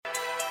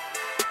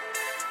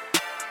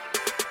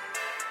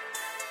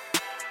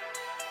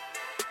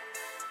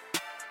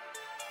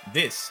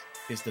This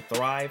is the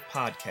Thrive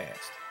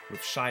Podcast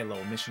with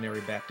Shiloh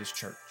Missionary Baptist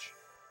Church.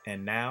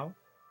 And now,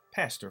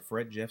 Pastor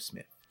Fred Jeff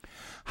Smith.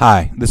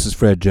 Hi, this is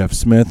Fred Jeff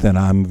Smith, and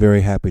I'm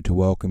very happy to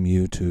welcome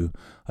you to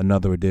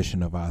another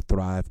edition of our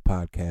Thrive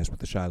Podcast with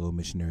the Shiloh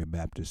Missionary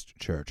Baptist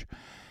Church.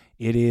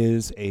 It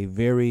is a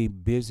very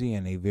busy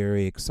and a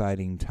very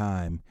exciting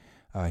time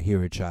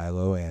here at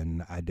Shiloh,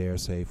 and I dare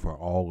say for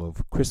all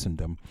of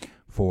Christendom,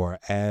 for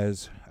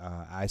as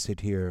I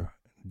sit here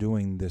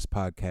doing this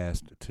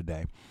podcast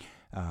today,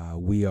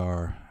 we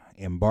are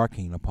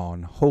embarking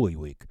upon Holy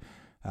Week,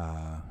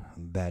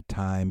 that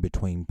time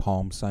between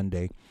Palm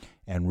Sunday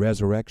and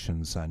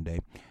Resurrection Sunday,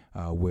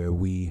 where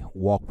we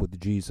walk with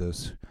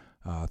Jesus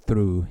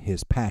through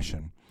his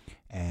passion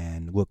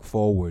and look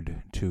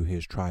forward to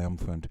his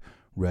triumphant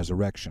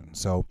resurrection.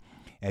 So,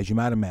 as you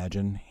might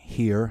imagine,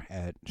 here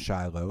at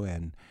Shiloh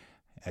and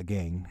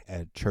again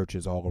at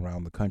churches all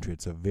around the country,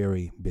 it's a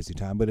very busy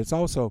time, but it's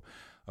also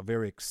a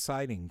very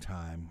exciting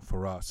time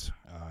for us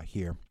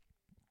here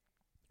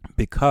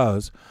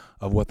because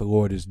of what the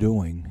Lord is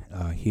doing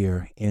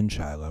here in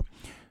Shiloh.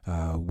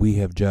 We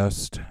have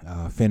just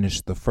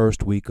finished the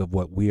first week of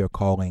what we are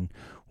calling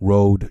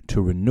Road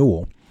to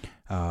Renewal,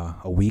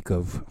 a week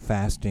of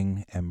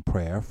fasting and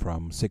prayer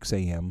from 6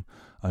 a.m.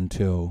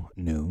 until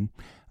noon,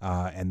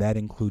 and that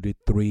included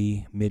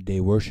 3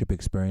 midday worship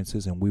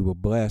experiences, and we were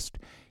blessed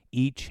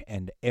each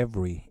and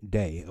every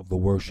day of the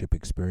worship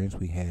experience.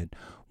 We had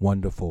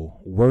wonderful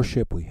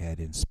worship, we had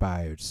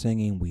inspired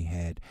singing, we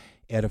had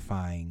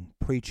edifying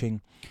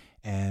preaching,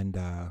 and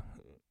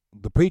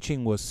the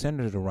preaching was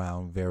centered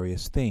around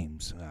various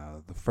themes.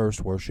 The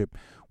first worship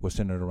was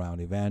centered around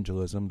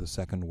evangelism. The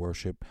second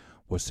worship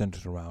was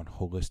centered around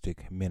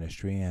holistic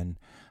ministry. And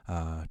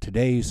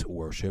today's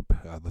worship,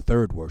 the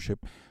third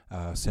worship,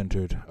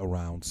 centered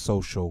around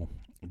social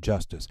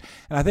justice.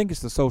 And I think it's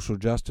the social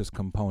justice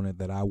component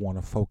that I want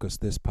to focus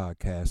this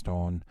podcast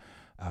on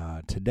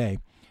today.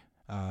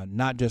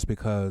 Not just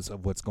because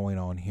of what's going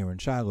on here in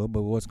Shiloh,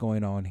 but what's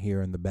going on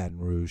here in the Baton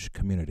Rouge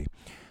community.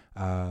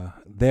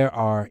 There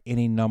are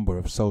any number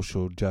of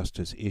social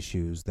justice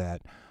issues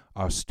that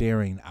are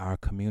staring our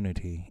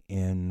community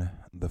in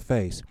the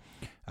face.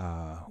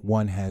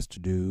 One has to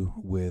do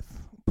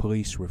with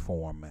police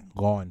reform and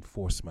law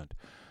enforcement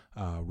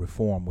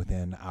reform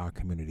within our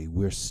community.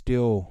 We're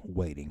still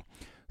waiting.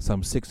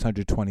 Some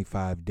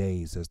 625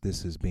 days as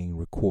this is being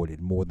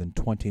recorded, more than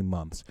 20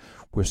 months.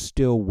 We're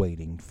still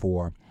waiting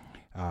for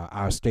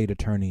our state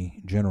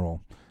attorney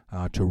general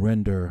to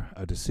render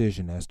a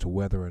decision as to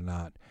whether or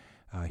not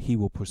he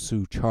will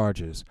pursue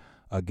charges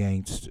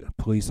against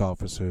police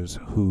officers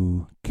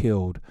who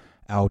killed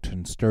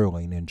Alton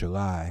Sterling in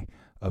July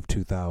of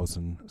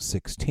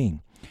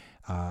 2016.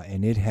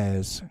 And it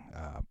has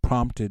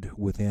prompted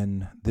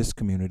within this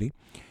community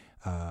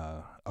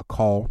a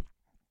call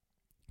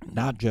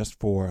not just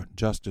for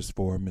justice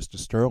for Mr.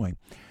 Sterling,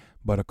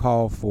 but a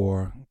call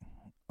for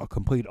a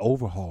complete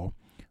overhaul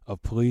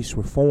of police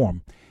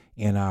reform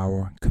in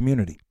our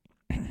community.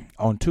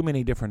 On too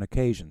many different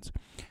occasions,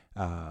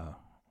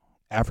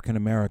 African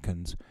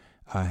Americans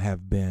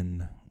have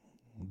been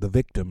the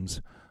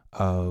victims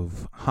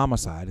of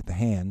homicide at the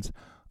hands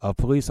of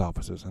police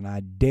officers. And I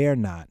dare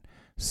not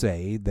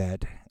say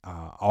that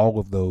all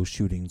of those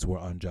shootings were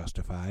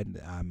unjustified.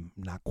 I'm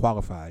not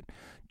qualified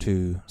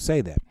to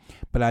say that.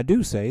 But I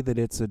do say that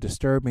it's a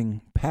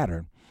disturbing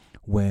pattern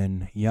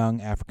when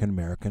young African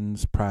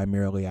Americans,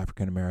 primarily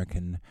African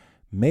American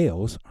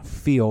males,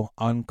 feel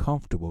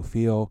uncomfortable,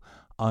 feel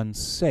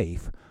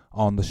unsafe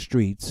on the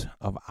streets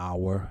of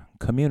our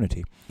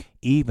community,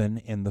 even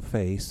in the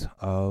face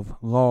of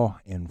law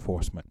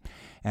enforcement.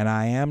 And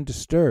I am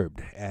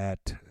disturbed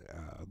at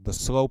the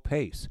slow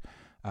pace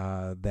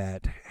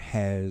that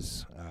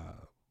has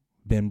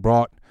been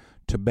brought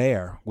to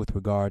bear with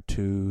regard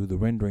to the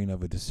rendering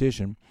of a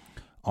decision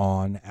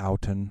on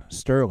Alton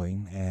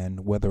Sterling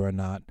and whether or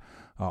not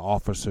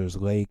officers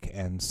Lake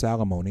and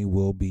Salamone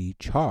will be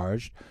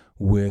charged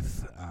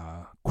with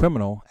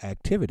criminal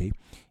activity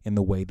in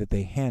the way that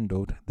they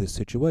handled this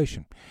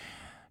situation.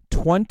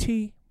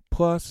 20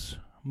 plus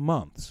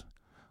months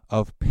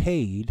of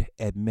paid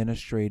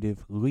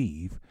administrative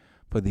leave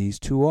for these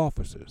two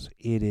officers.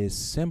 It is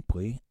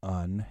simply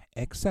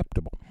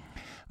unacceptable.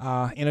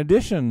 In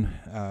addition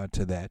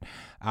to that,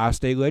 our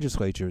state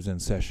legislature is in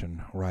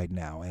session right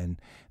now,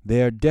 and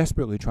they're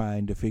desperately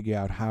trying to figure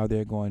out how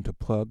they're going to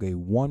plug a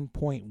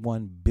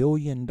 $1.1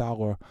 billion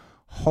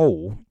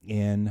hole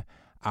in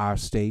our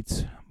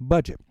state's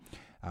budget.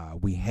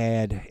 We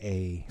had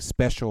a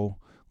special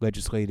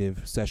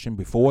legislative session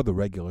before the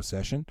regular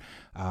session,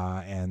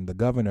 and the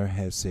governor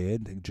has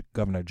said,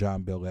 Governor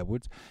John Bel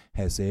Edwards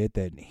has said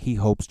that he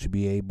hopes to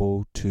be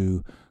able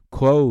to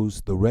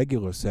close the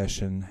regular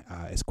session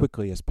as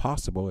quickly as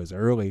possible, as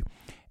early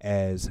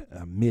as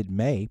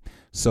mid-May,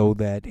 so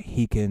that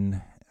he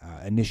can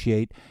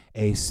initiate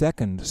a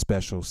second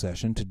special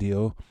session to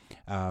deal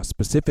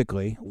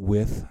specifically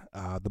with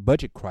the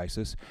budget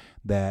crisis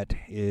that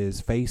is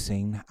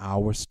facing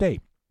our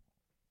state.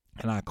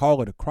 And I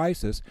call it a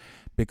crisis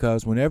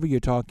because whenever you're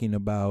talking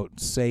about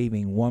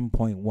saving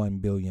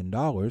 $1.1 billion,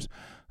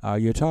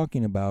 you're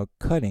talking about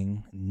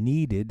cutting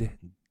needed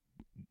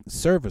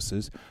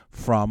services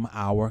from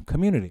our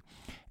community.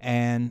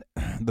 And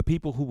the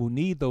people who will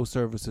need those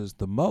services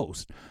the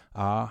most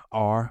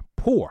are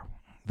poor.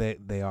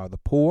 They are the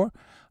poor,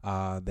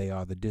 they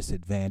are the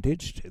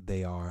disadvantaged,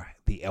 they are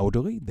the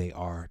elderly, they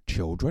are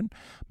children.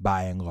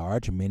 By and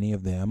large, many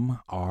of them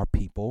are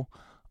people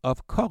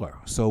of color.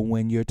 So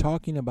when you're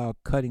talking about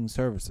cutting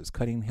services,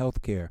 cutting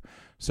healthcare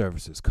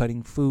services,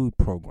 cutting food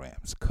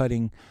programs,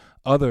 cutting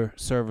other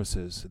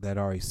services that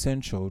are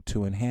essential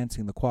to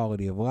enhancing the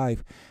quality of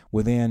life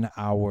within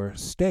our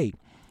state,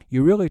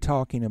 you're really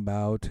talking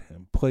about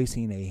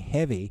placing a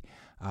heavy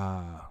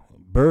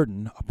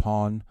burden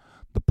upon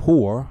the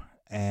poor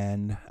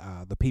and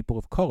the people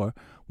of color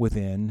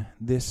within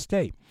this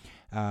state.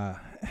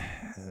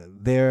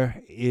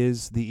 There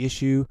is the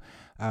issue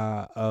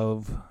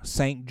of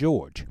St.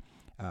 George.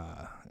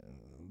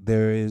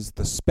 There is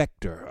the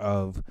specter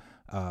of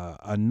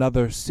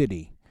another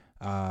city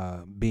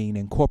being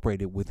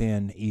incorporated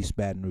within East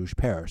Baton Rouge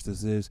Parish.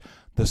 This is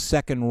the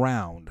second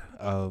round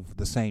of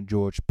the St.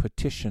 George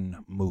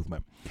petition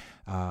movement.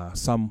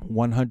 Some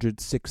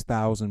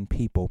 106,000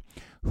 people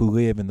who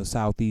live in the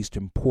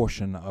southeastern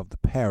portion of the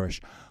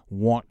parish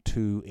want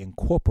to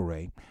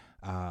incorporate,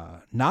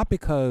 not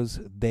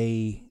because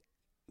they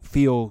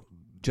feel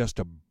just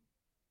a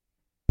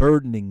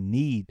burdening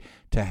need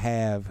to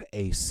have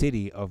a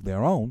city of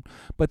their own,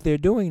 but they're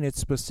doing it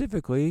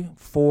specifically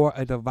for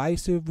a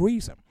divisive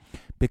reason,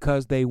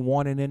 because they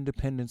want an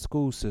independent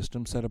school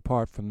system set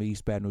apart from the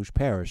East Baton Rouge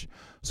Parish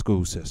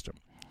school system.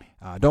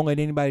 Don't let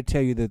anybody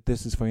tell you that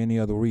this is for any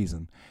other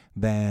reason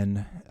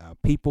than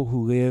people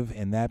who live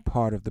in that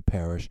part of the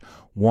parish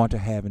want to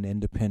have an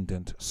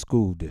independent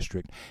school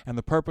district. And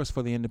the purpose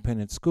for the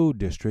independent school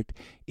district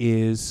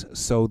is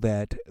so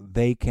that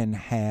they can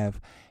have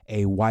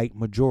a white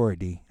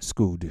majority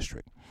school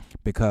district,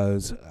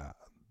 because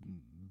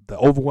the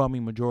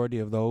overwhelming majority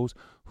of those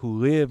who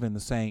live in the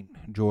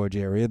St. George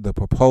area, the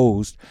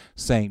proposed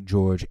St.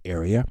 George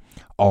area,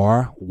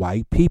 are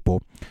white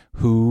people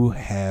who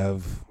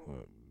have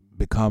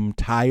become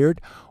tired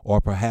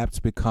or perhaps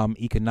become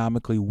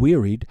economically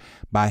wearied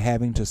by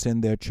having to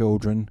send their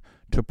children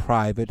to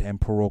private and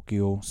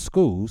parochial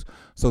schools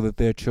so that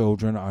their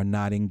children are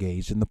not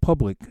engaged in the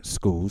public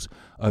schools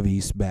of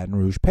East Baton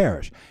Rouge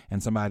Parish.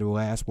 And somebody will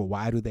ask, well,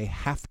 why do they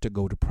have to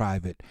go to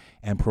private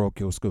and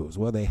parochial schools?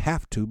 Well, they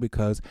have to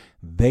because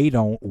they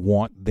don't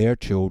want their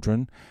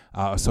children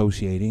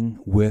associating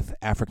with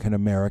African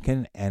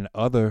American and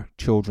other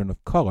children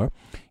of color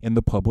in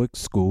the public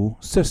school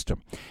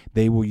system.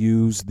 They will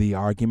use the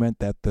argument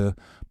that the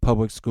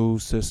public school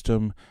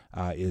system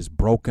is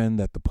broken,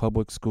 that the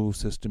public school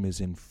system is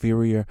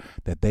inferior,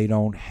 that they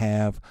don't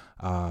have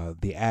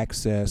the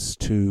access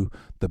to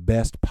the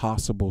best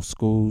possible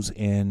schools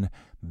in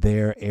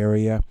their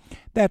area.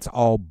 That's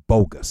all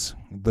bogus.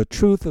 The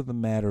truth of the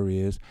matter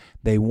is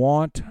they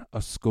want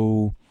a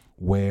school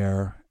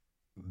where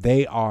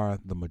they are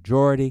the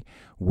majority,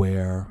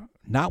 where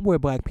not where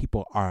black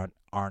people aren't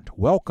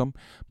welcome,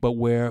 but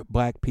where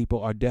black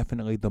people are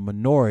definitely the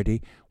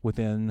minority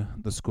within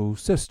the school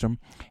system,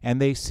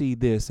 and they see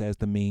this as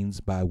the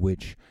means by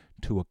which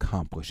to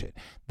accomplish it.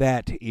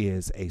 That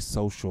is a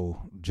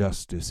social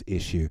justice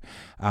issue.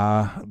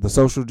 The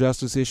social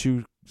justice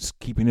issue,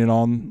 keeping it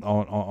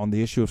on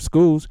the issue of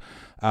schools,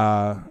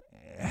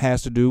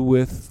 has to do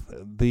with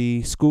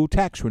the school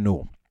tax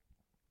renewal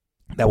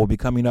that will be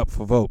coming up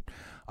for vote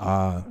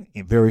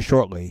very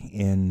shortly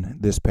in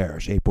this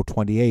parish, April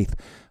 28th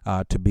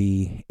to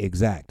be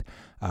exact.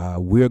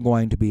 We're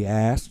going to be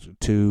asked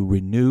to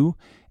renew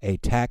a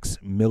tax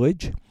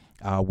millage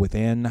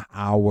within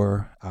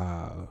our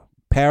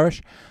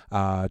parish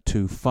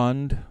to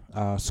fund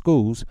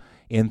schools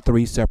in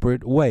three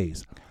separate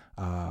ways.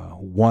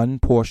 One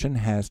portion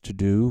has to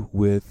do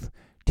with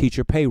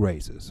teacher pay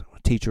raises,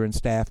 teacher and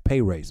staff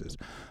pay raises.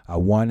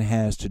 One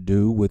has to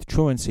do with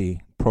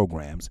truancy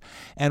programs,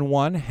 and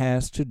one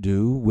has to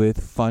do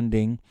with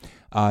funding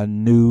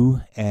new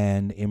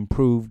and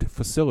improved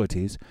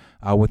facilities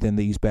within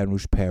the East Baton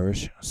Rouge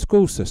Parish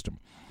school system.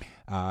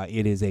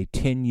 It is a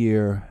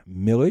 10-year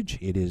millage.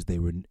 It is the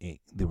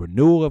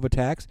renewal of a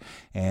tax,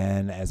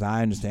 and as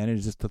I understand it,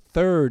 it's just the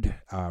third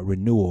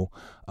renewal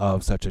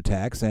of such a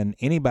tax. And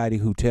anybody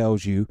who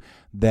tells you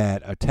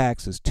that a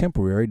tax is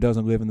temporary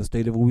doesn't live in the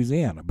state of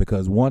Louisiana,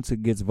 because once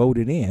it gets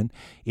voted in,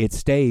 it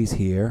stays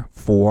here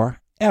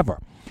forever.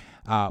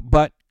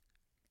 But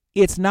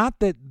it's not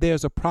that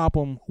there's a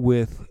problem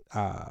with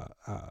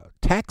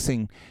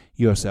taxing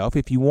yourself.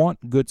 If you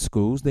want good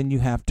schools, then you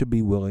have to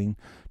be willing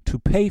to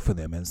pay for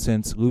them. And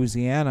since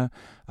Louisiana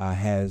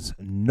has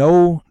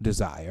no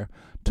desire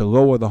to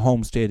lower the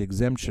homestead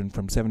exemption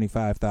from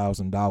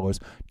 $75,000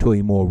 to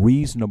a more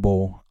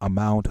reasonable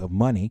amount of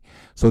money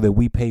so that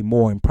we pay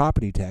more in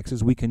property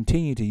taxes, we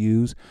continue to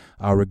use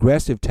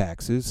regressive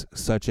taxes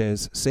such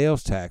as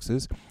sales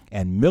taxes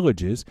and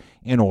millages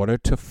in order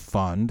to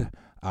fund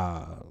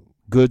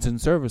goods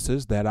and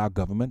services that our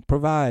government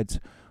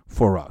provides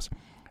for us.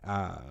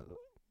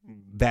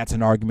 That's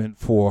an argument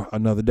for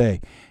another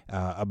day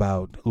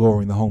about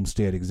lowering the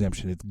homestead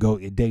exemption.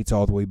 It dates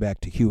all the way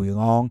back to Huey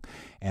Long,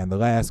 and the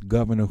last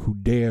governor who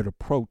dared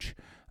approach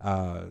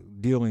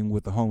dealing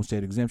with the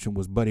homestead exemption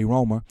was Buddy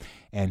Roemer,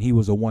 and he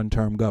was a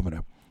one-term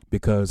governor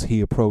because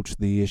he approached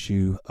the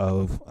issue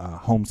of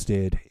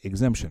homestead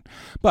exemption.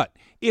 But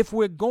if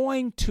we're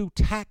going to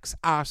tax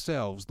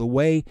ourselves the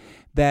way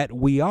that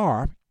we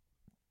are,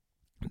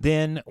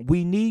 then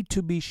we need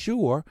to be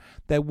sure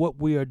that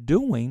what we are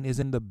doing is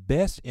in the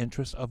best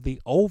interest of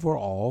the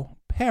overall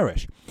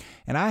parish.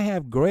 And I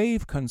have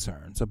grave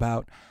concerns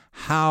about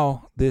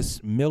how this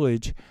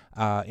millage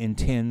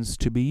intends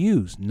to be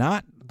used.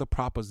 Not the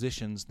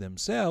propositions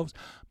themselves,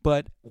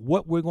 but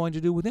what we're going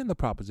to do within the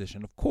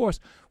proposition. Of course,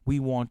 we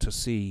want to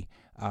see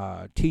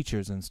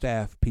teachers and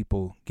staff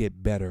people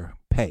get better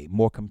pay,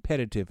 more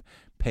competitive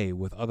pay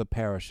with other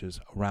parishes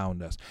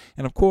around us.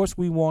 And of course,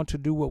 we want to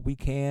do what we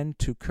can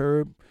to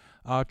curb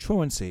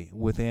truancy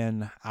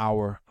within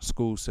our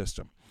school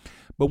system.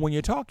 But when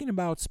you're talking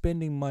about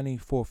spending money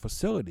for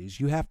facilities,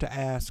 you have to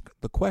ask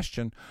the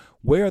question,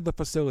 where are the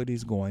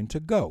facilities going to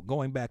go?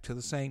 Going back to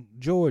the St.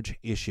 George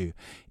issue,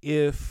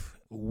 if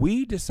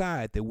we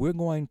decide that we're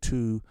going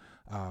to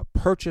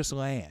purchase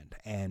land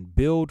and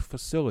build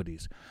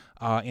facilities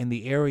in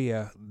the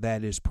area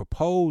that is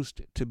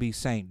proposed to be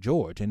St.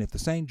 George, and if the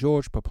St.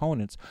 George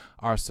proponents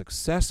are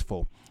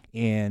successful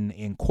in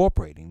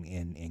incorporating,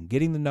 in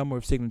getting the number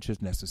of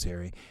signatures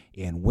necessary,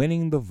 in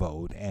winning the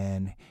vote,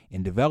 and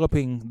in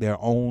developing their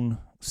own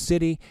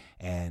city,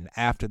 and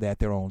after that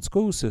their own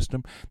school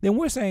system, then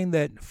we're saying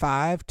that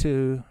 5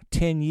 to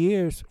 10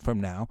 years from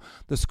now,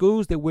 the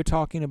schools that we're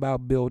talking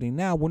about building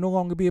now will no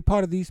longer be a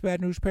part of the East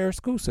Baton Rouge Parish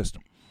school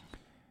system.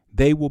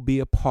 They will be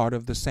a part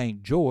of the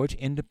St. George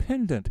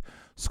Independent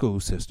School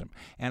System.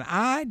 And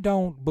I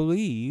don't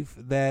believe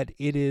that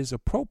it is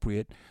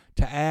appropriate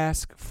to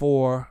ask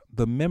for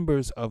the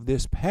members of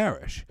this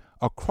parish,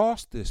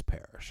 across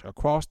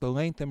the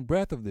length and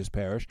breadth of this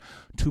parish,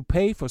 to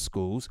pay for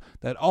schools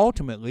that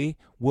ultimately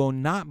will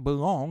not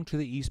belong to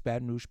the East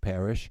Baton Rouge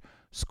Parish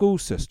school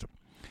system.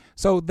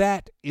 So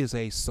that is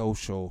a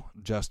social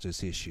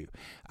justice issue.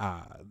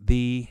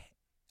 The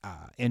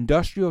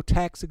industrial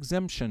tax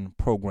exemption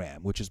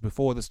program, which is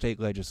before the state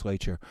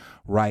legislature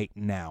right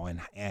now,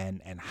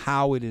 and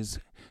how it is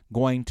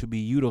going to be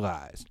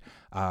utilized.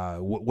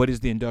 What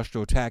is the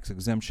industrial tax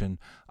exemption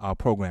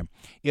program?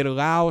 It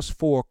allows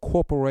for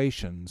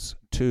corporations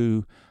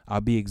to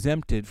be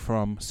exempted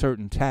from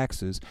certain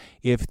taxes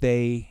if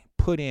they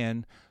put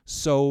in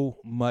so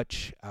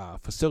much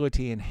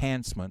facility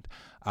enhancement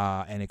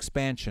and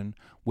expansion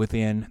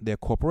within their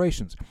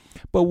corporations.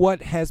 But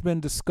what has been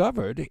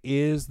discovered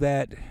is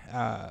that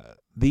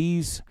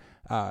these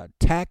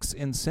tax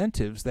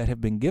incentives that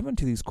have been given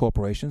to these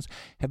corporations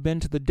have been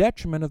to the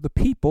detriment of the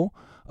people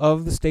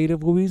of the state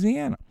of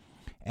Louisiana.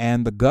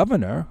 And the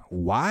governor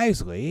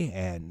wisely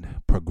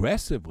and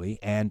progressively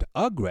and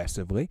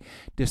aggressively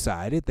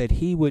decided that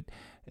he would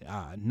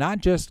not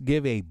just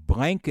give a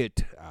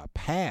blanket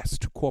pass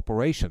to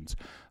corporations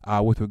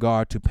with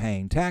regard to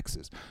paying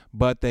taxes,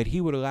 but that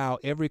he would allow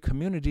every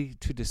community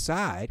to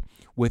decide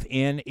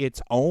within its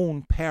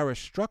own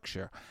parish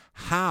structure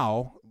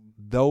how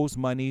those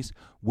monies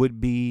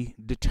would be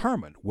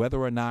determined, whether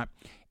or not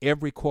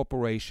every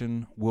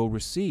corporation will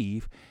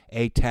receive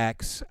a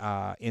tax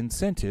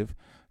incentive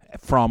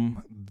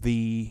from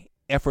the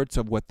efforts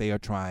of what they are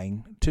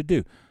trying to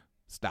do.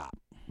 Stop.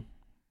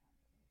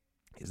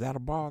 Is that a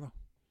bother?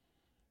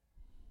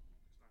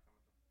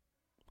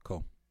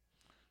 Cool.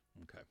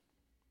 Okay.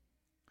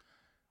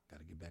 Got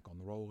to get back on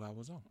the roll I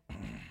was on.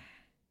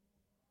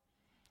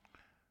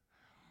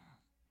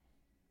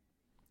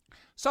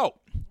 So,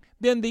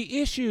 then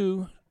the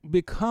issue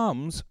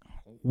becomes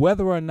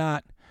whether or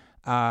not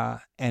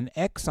an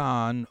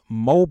Exxon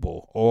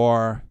Mobil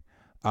or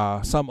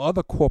some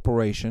other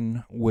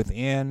corporation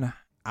within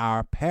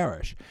our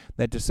parish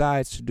that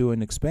decides to do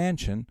an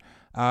expansion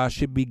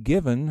should be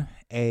given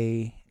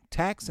a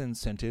tax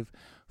incentive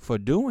for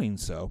doing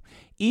so,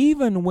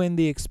 even when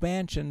the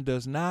expansion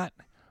does not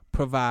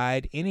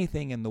provide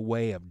anything in the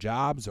way of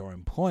jobs or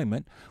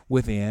employment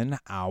within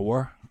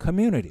our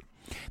community.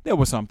 There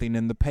was something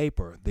in the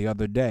paper the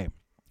other day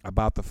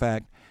about the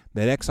fact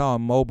that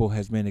Exxon Mobil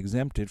has been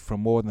exempted from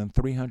more than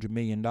 $300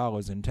 million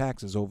in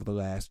taxes over the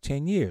last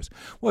 10 years.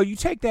 Well, you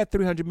take that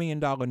 $300 million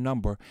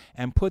number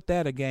and put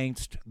that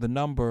against the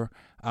number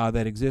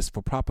that exists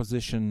for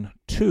Proposition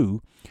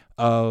 2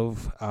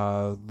 of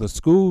the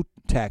school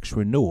tax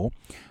renewal,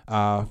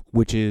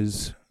 which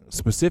is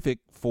specific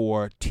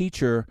for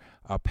teacher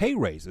pay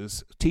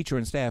raises, teacher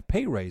and staff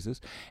pay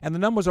raises, and the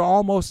numbers are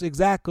almost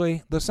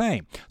exactly the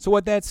same. So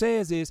what that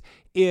says is,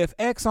 if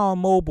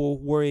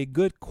ExxonMobil were a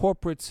good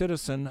corporate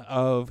citizen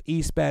of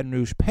East Baton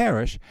Rouge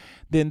Parish,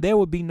 then there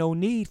would be no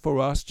need for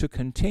us to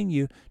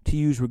continue to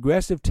use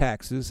regressive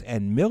taxes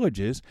and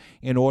millages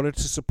in order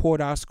to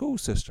support our school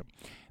system.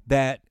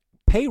 That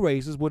pay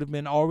raises would have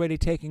been already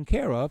taken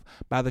care of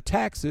by the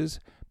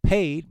taxes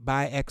paid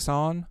by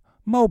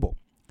ExxonMobil.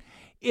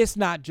 It's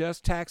not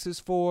just taxes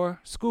for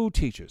school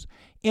teachers.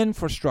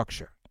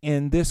 Infrastructure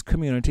in this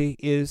community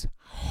is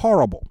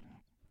horrible.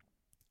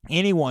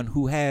 Anyone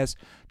who has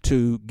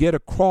to get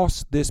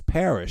across this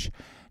parish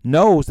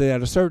knows that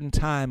at a certain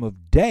time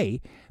of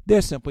day,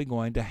 they're simply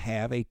going to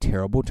have a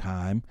terrible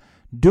time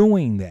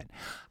doing that.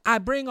 I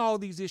bring all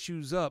these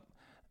issues up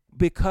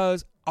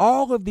because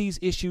all of these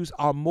issues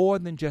are more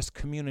than just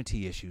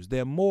community issues.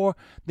 They're more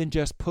than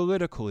just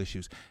political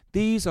issues.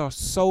 These are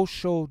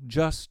social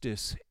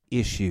justice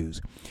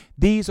issues.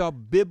 These are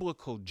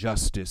biblical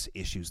justice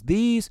issues.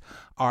 These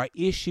are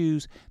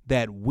issues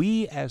that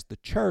we as the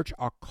church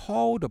are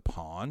called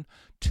upon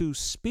to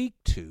speak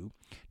to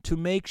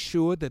make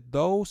sure that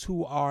those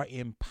who are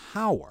in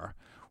power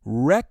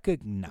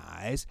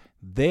recognize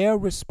their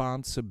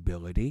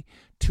responsibility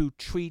to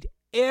treat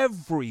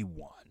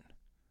everyone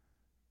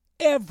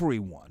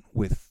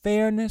with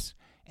fairness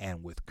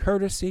and with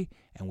courtesy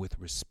and with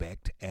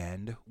respect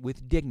and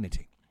with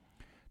dignity.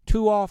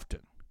 Too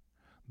often,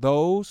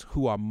 those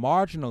who are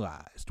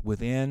marginalized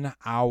within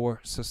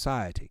our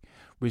society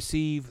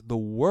receive the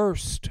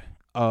worst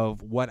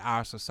of what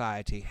our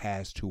society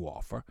has to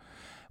offer,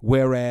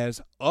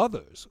 whereas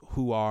others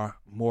who are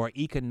more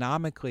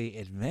economically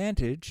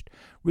advantaged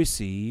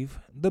receive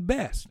the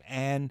best.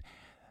 And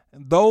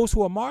those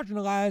who are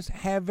marginalized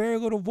have very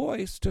little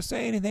voice to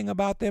say anything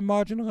about their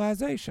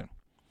marginalization.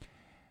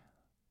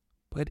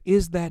 But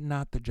is that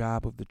not the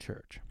job of the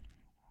church?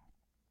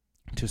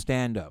 To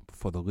stand up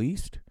for the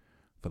least,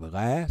 for the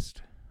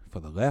last, for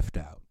the left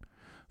out,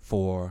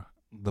 for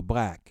the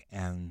black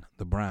and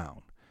the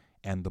brown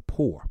and the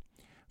poor,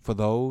 for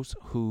those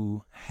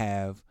who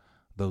have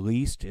the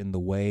least in the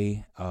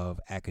way of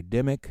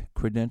academic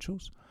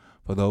credentials,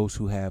 for those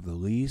who have the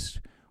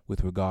least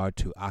with regard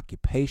to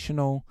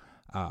occupational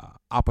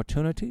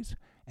opportunities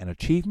and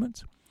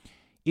achievements?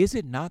 Is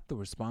it not the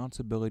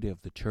responsibility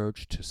of the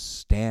church to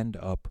stand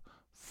up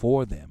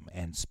for them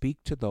and speak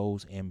to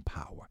those in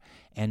power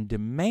and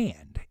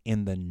demand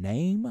in the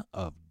name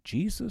of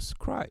Jesus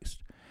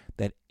Christ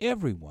that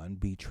everyone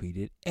be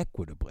treated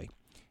equitably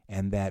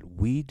and that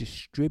we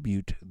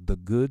distribute the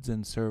goods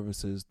and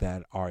services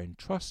that are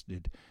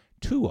entrusted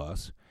to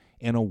us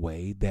in a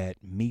way that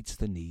meets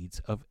the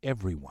needs of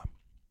everyone?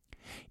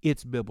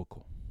 It's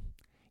biblical.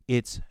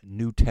 It's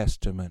New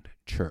Testament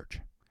church.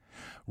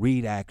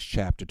 Read Acts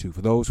chapter 2.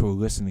 For those who are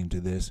listening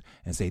to this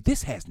and say,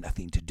 this has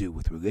nothing to do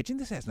with religion,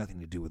 this has nothing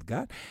to do with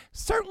God.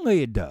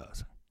 Certainly it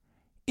does.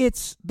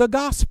 It's the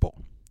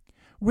gospel.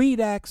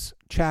 Read Acts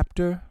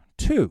chapter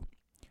 2.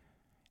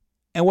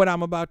 And what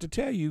I'm about to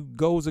tell you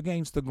goes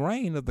against the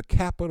grain of the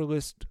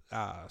capitalist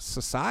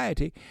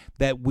society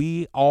that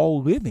we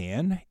all live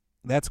in,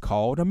 that's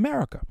called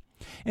America.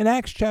 In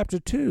Acts chapter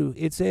 2,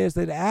 it says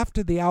that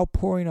after the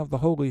outpouring of the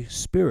Holy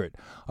Spirit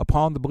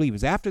upon the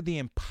believers, after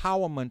the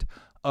empowerment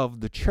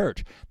of the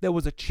church, there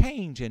was a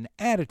change in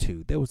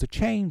attitude. There was a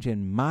change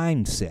in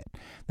mindset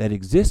that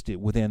existed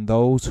within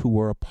those who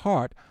were a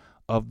part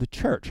of the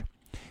church.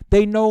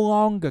 They no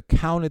longer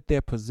counted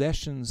their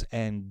possessions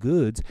and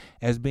goods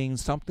as being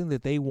something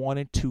that they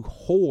wanted to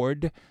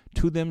hoard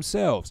to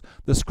themselves.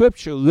 The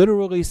scripture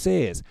literally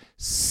says,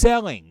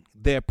 selling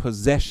their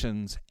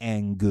possessions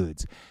and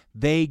goods,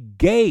 they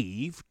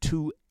gave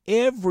to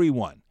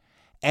everyone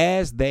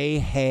as they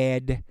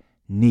had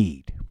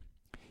need.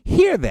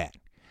 Hear that.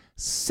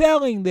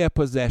 Selling their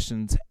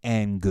possessions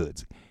and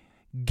goods,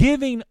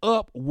 giving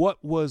up what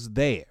was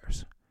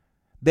theirs.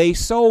 They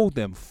sold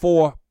them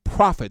for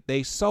profit.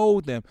 They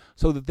sold them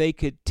so that they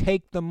could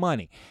take the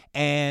money,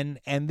 and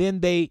then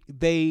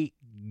they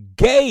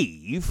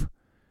gave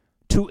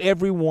to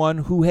everyone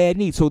who had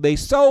need. So they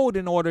sold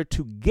in order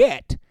to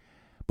get,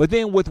 but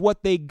then with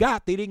what they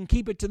got, they didn't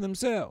keep it to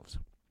themselves,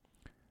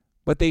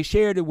 but they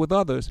shared it with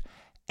others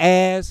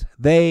as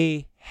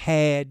they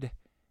had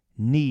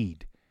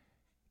need.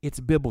 It's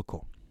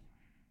biblical.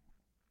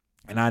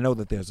 And I know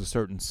that there's a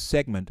certain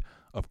segment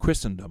of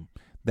Christendom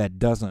that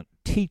doesn't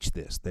teach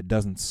this, that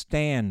doesn't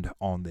stand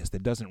on this,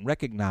 that doesn't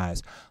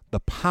recognize the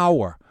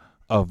power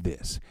of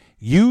this.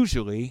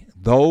 Usually,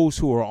 those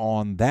who are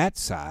on that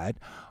side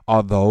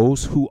are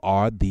those who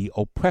are the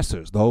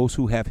oppressors, those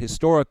who have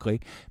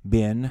historically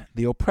been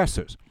the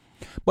oppressors.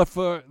 But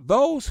for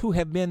those who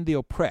have been the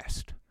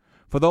oppressed,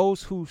 for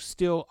those who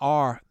still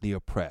are the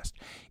oppressed,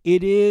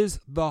 it is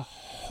the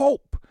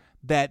hope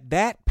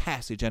that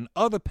passage and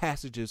other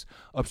passages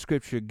of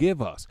Scripture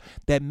give us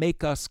that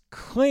make us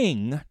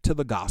cling to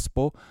the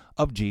gospel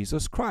of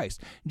Jesus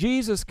Christ.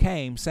 Jesus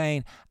came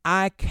saying,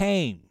 I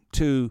came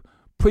to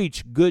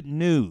preach good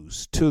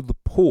news to the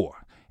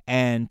poor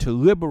and to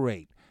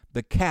liberate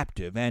the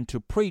captive and to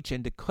preach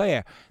and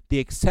declare the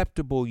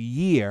acceptable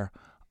year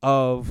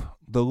of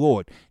the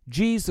Lord.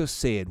 Jesus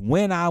said,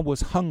 when I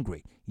was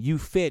hungry, you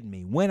fed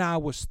me. When I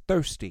was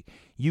thirsty,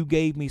 you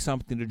gave me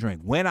something to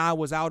drink. When I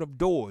was out of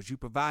doors, you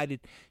provided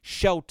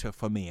shelter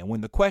for me. And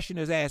when the question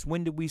is asked,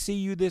 when did we see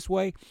you this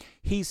way?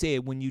 He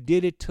said, when you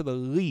did it to the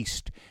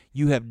least,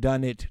 you have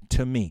done it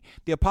to me.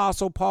 The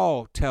Apostle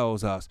Paul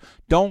tells us,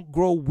 don't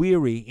grow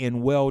weary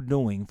in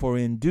well-doing, for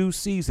in due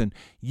season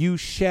you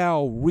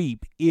shall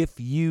reap if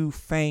you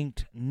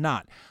faint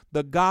not.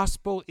 The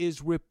gospel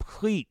is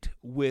replete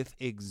with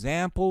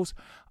examples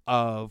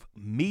of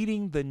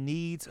meeting the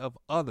needs of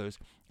others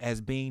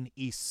as being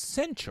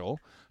essential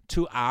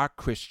to our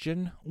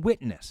Christian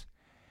witness.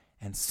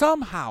 And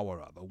somehow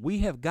or other, we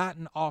have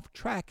gotten off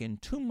track in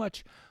too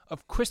much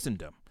of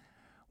Christendom,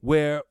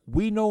 where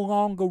we no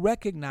longer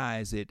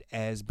recognize it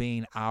as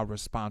being our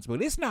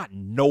responsibility. It's not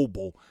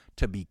noble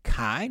to be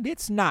kind.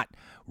 It's not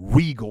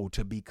regal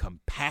to be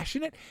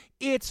compassionate.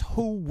 It's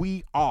who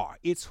we are.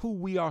 It's who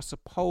we are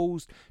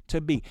supposed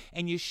to be.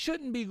 And you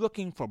shouldn't be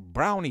looking for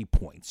brownie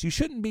points. You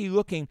shouldn't be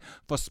looking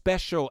for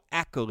special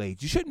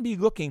accolades. You shouldn't be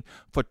looking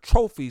for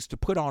trophies to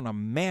put on a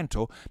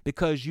mantle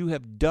because you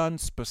have done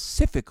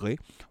specifically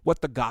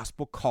what the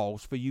gospel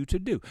calls for you to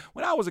do.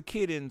 When I was a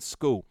kid in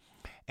school,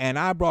 and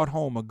I brought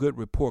home a good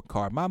report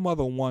card, my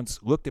mother once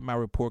looked at my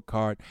report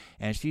card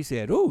and she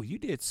said, "Oh, you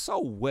did so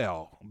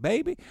well,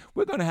 baby.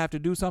 We're going to have to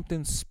do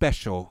something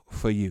special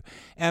for you."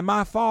 And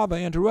my father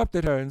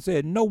interrupted her and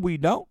said, "No, we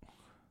don't.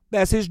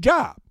 That's his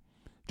job.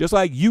 Just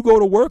like you go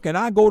to work and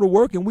I go to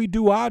work and we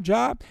do our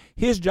job,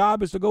 his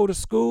job is to go to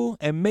school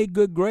and make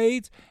good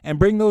grades and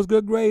bring those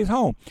good grades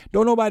home.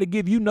 Don't nobody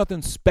give you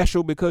nothing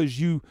special because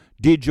you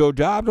did your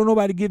job. Don't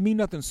nobody give me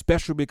nothing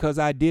special because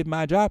I did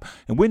my job.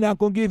 And we're not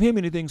going to give him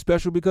anything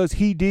special because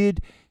he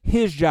did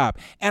his job."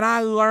 And I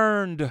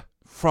learned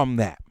from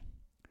that.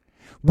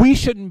 We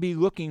shouldn't be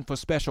looking for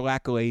special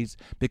accolades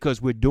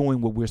because we're doing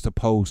what we're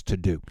supposed to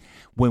do.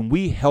 When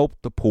we help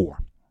the poor,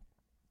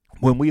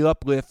 when we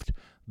uplift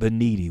the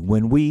needy,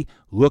 when we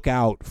look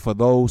out for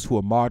those who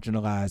are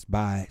marginalized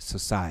by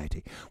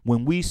society,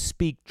 when we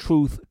speak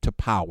truth to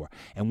power,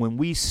 and when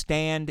we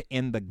stand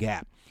in the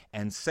gap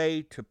and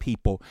say to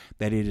people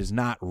that it is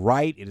not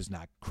right, it is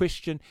not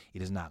Christian,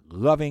 it is not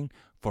loving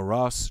for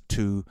us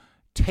to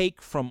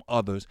take from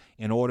others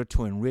in order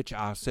to enrich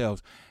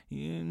ourselves.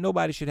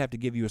 Nobody should have to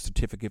give you a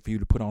certificate for you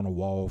to put on a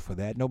wall for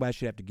that. Nobody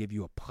should have to give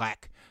you a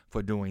plaque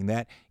for doing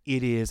that.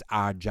 It is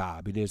our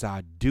job. It is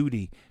our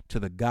duty to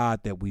the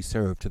God that we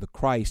serve, to the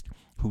Christ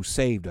who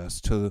saved us,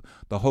 to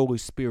the Holy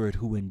Spirit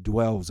who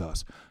indwells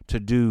us to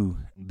do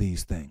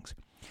these things.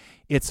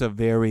 It's a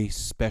very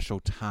special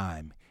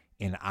time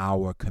in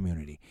our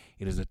community.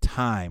 It is a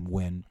time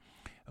when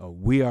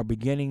we are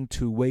beginning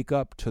to wake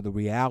up to the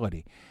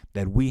reality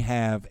that we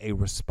have a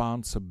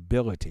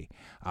responsibility.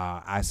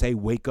 I say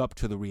wake up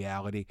to the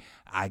reality.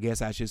 I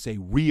guess I should say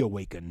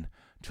reawaken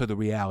to the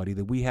reality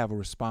that we have a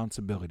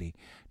responsibility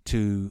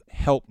to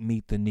help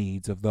meet the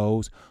needs of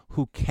those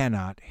who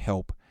cannot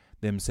help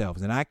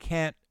themselves. And I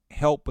can't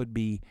help but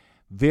be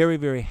very,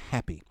 very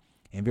happy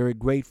and very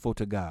grateful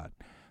to God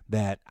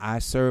that I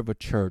serve a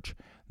church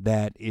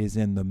that is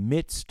in the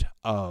midst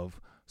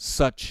of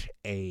such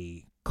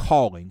a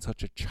calling,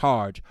 such a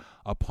charge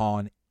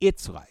upon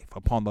its life,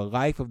 upon the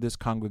life of this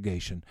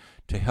congregation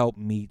to help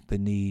meet the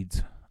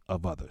needs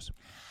of others.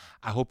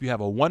 I hope you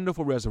have a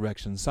wonderful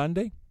Resurrection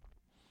Sunday,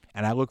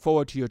 and I look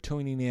forward to your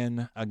tuning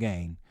in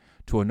again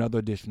to another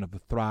edition of the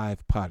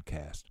Thrive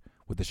Podcast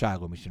with the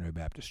Shiloh Missionary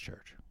Baptist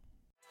Church.